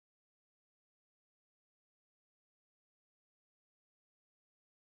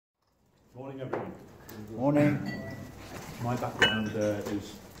Morning, everyone. Morning. My background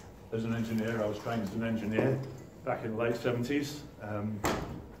is as an engineer. I was trained as an engineer back in the late 70s.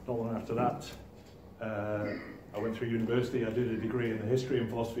 Not long after that, I went through university. I did a degree in the history and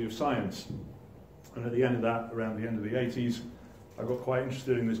philosophy of science. And at the end of that, around the end of the 80s, I got quite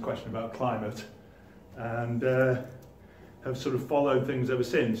interested in this question about climate and have sort of followed things ever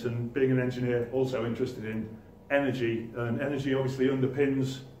since. And being an engineer, also interested in energy. And energy obviously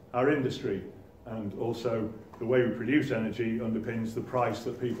underpins our industry, and also the way we produce energy underpins the price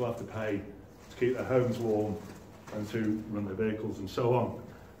that people have to pay to keep their homes warm and to run their vehicles and so on.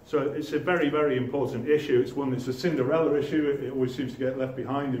 So it's a very, very important issue. It's one that's a Cinderella issue. It always seems to get left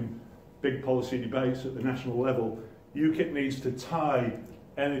behind in big policy debates at the national level. UKIP needs to tie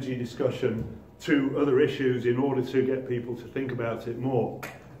energy discussion to other issues in order to get people to think about it more.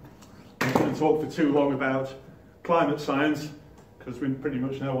 I'm not going to talk for too long about climate science, because we pretty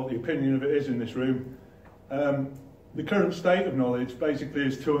much know what the opinion of it is in this room. The current state of knowledge basically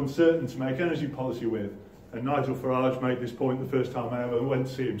is too uncertain to make energy policy with. And Nigel Farage made this point the first time I ever went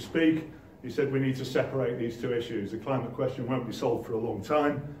to see him speak. He said we need to separate these two issues. The climate question won't be solved for a long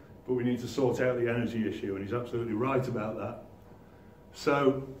time, but we need to sort out the energy issue, and he's absolutely right about that.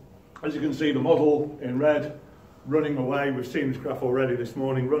 So, as you can see, the model in red, running away, we've seen this graph already this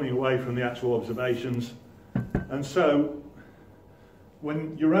morning, running away from the actual observations. And so,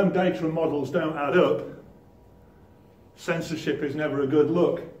 when your own data and models don't add up, censorship is never a good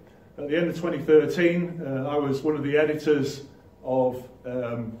look. At the end of 2013, I was one of the editors of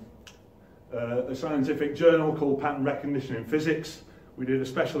a scientific journal called Pattern Recognition in Physics. We did a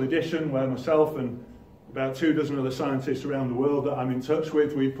special edition where myself and about 24 other scientists around the world that I'm in touch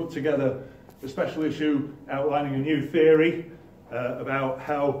with, we put together a special issue outlining a new theory about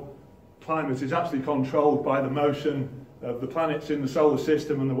how climate is actually controlled by the motion of the planets in the solar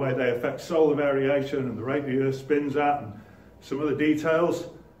system and the way they affect solar variation and the rate the Earth spins at and some other details.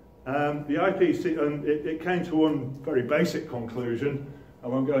 The IPC, and it came to one very basic conclusion. I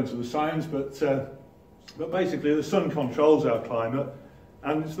won't go into the science, but basically the sun controls our climate,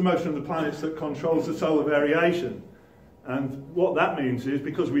 and it's the motion of the planets that controls the solar variation. And what that means is,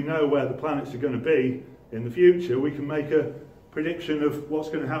 because we know where the planets are going to be in the future, we can make a prediction of what's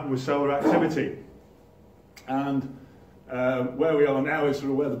going to happen with solar activity. And where we are now is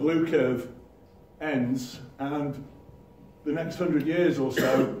sort of where the blue curve ends, and the next 100 years or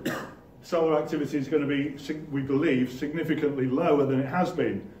so, solar activity is going to be, we believe, significantly lower than it has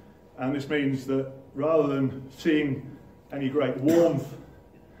been. And this means that rather than seeing any great warmth,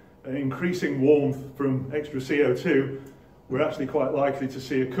 increasing warmth from extra CO2, we're actually quite likely to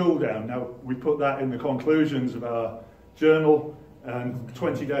see a cool down. Now, we put that in the conclusions of our journal, and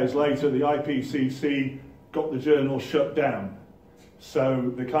 20 days later, the IPCC got the journal shut down.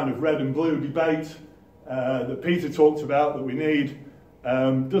 So the kind of red and blue debate that Peter talked about that we need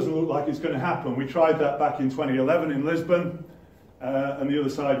doesn't look like it's going to happen. We tried that back in 2011 in Lisbon, and the other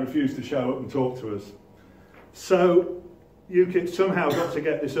side refused to show up and talk to us. So UKIP somehow got to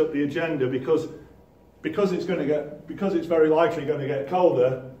get this up the agenda because it's very likely going to get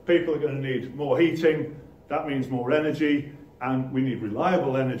colder. People are going to need more heating. That means more energy, and we need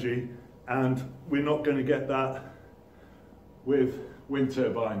reliable energy. And we're not going to get that with wind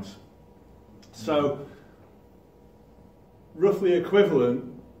turbines. So, roughly equivalent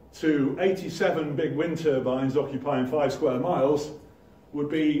to 87 big wind turbines occupying 5 square miles would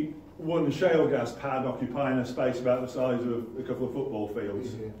be one shale gas pad occupying a space about the size of a couple of football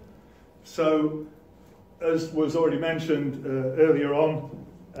fields. Yeah. So, as was already mentioned earlier on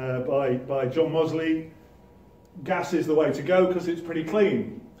by John Mosley, gas is the way to go because it's pretty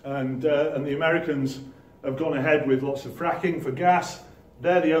clean. And the Americans have gone ahead with lots of fracking for gas.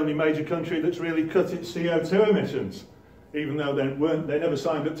 They're the only major country that's really cut its CO2 emissions, even though they never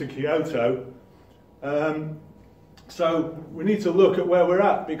signed up to Kyoto. So we need to look at where we're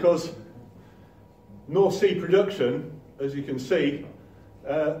at, because North Sea production, as you can see,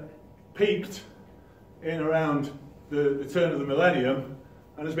 peaked in around the turn of the millennium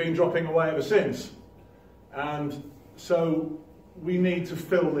and has been dropping away ever since. And so we need to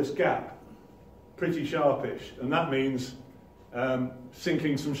fill this gap pretty sharpish, and that means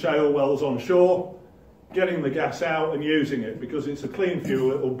sinking some shale wells on shore, getting the gas out and using it, because it's a clean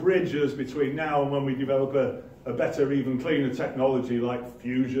fuel. It will bridge us between now and when we develop a better, even cleaner technology like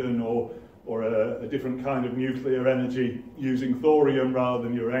fusion or a different kind of nuclear energy using thorium rather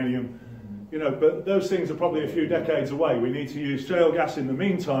than uranium. You know, but those things are probably a few decades away. We need to use shale gas in the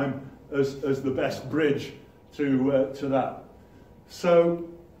meantime as the best bridge to that. So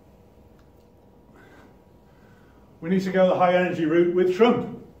we need to go the high energy route with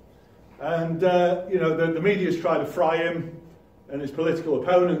Trump. And, you know, the media's tried to fry him, and his political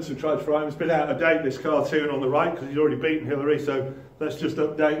opponents have tried to fry him. It's a bit out of date, this cartoon on the right, because he's already beaten Hillary, so let's just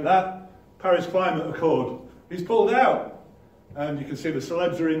update that. Paris Climate Accord. He's pulled out. And you can see the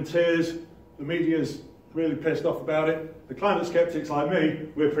celebs are in tears. The media's really pissed off about it. The climate skeptics like me,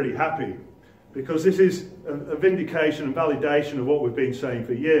 we're pretty happy, because this is a vindication and validation of what we've been saying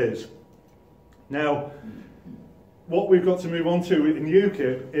for years. Now, what we've got to move on to in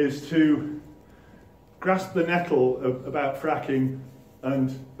UKIP is to grasp the nettle about fracking,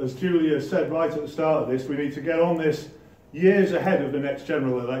 and as Julia said right at the start of this, we need to get on this years ahead of the next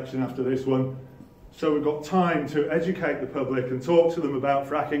general election after this one, so we've got time to educate the public and talk to them about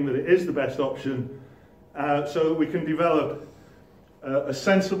fracking, that it is the best option, so that we can develop a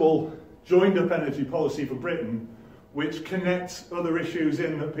sensible joined-up energy policy for Britain which connects other issues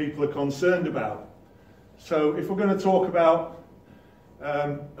in that people are concerned about. So if we're going to talk about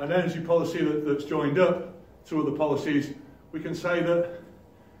an energy policy that's joined up to other policies, we can say that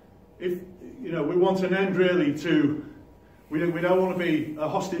if, you know, we want an end really to, we don't want to be a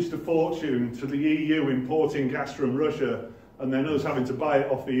hostage to fortune to the EU importing gas from Russia and then us having to buy it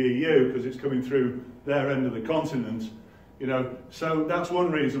off the EU because it's coming through their end of the continent. You know, so that's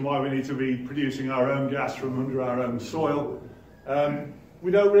one reason why we need to be producing our own gas from under our own soil.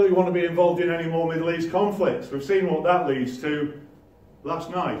 We don't really want to be involved in any more Middle East conflicts. We've seen what that leads to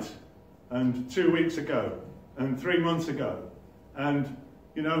last night, and 2 weeks ago, and 3 months ago. And,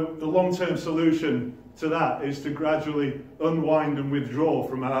 you know, the long-term solution to that is to gradually unwind and withdraw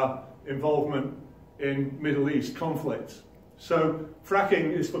from our involvement in Middle East conflicts. So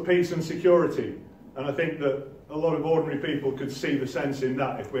fracking is for peace and security, and I think that a lot of ordinary people could see the sense in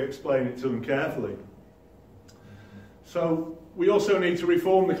that if we explain it to them carefully. So we also need to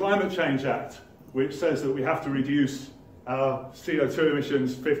reform the Climate Change Act, which says that we have to reduce our CO2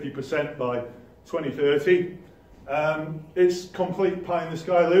 emissions 50% by 2030. It's complete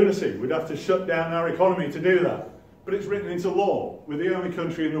pie-in-the-sky lunacy. We'd have to shut down our economy to do that. But it's written into law. We're the only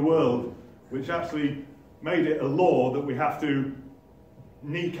country in the world which actually made it a law that we have to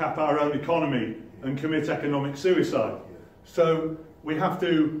kneecap our own economy and commit economic suicide. So we have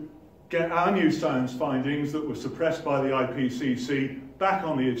to get our new science findings that were suppressed by the IPCC back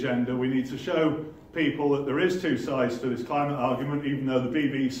on the agenda. We need to show people that there is two sides to this climate argument, even though the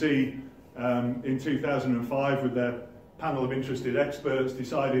BBC in 2005 with their panel of interested experts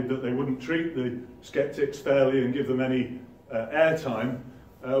decided that they wouldn't treat the skeptics fairly and give them any airtime.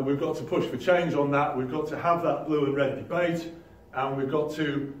 We've got to push for change on that. We've got to have that blue and red debate, and we've got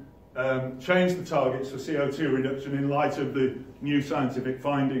to change the targets for CO2 reduction in light of the new scientific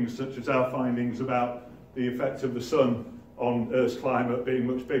findings, such as our findings about the effect of the sun on Earth's climate being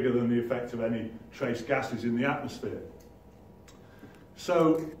much bigger than the effect of any trace gases in the atmosphere.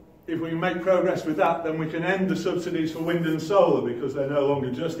 So if we make progress with that, then we can end the subsidies for wind and solar because they're no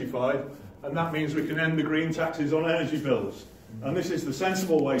longer justified, and that means we can end the green taxes on energy bills. And this is the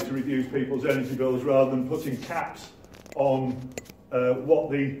sensible way to reduce people's energy bills rather than putting caps on what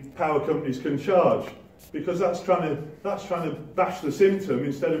the power companies can charge, because that's trying to bash the symptom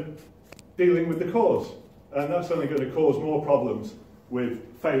instead of dealing with the cause, and that's only going to cause more problems with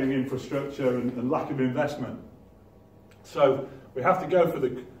failing infrastructure and lack of investment. So we have to go for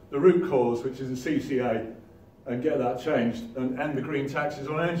the root cause, which is the CCA, and get that changed and end the green taxes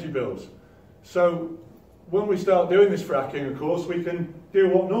on energy bills. So when we start doing this fracking, of course, we can do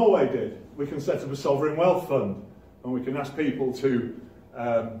what Norway did. We can set up a sovereign wealth fund, and we can ask people to,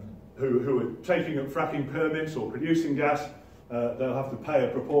 who are taking up fracking permits or producing gas, they'll have to pay a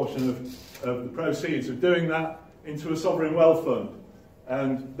proportion of the proceeds of doing that into a sovereign wealth fund.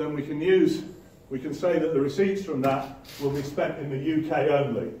 And then we can say that the receipts from that will be spent in the UK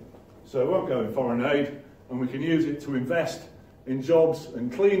only. So it won't go in foreign aid, and we can use it to invest in jobs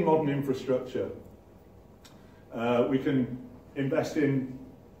and clean modern infrastructure. We can invest in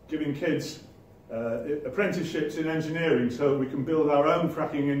giving kids apprenticeships in engineering so that we can build our own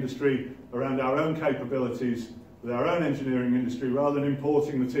fracking industry around our own capabilities with our own engineering industry rather than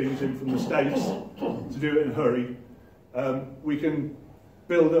importing the teams in from the States to do it in a hurry. We can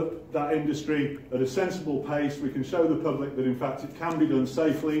build up that industry at a sensible pace. We can show the public that in fact it can be done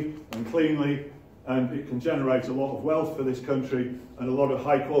safely and cleanly, and it can generate a lot of wealth for this country and a lot of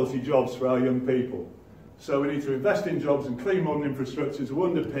high quality jobs for our young people. So we need to invest in jobs and clean modern infrastructure to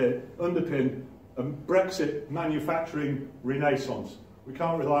underpin a Brexit manufacturing renaissance. We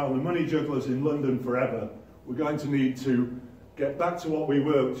can't rely on the money jugglers in London forever. We're going to need to get back to what we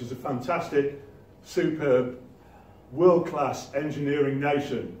were, which is a fantastic, superb, world-class engineering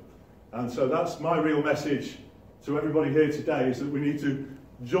nation. And so that's my real message to everybody here today, is that we need to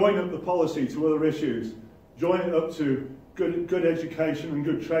join up the policy to other issues, join it up to good education and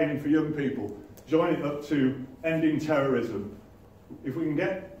good training for young people, join it up to ending terrorism. If we can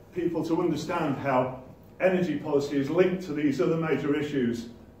get people to understand how energy policy is linked to these other major issues,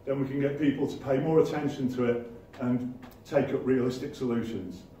 then we can get people to pay more attention to it and take up realistic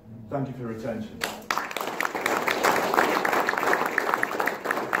solutions. Thank you for your attention.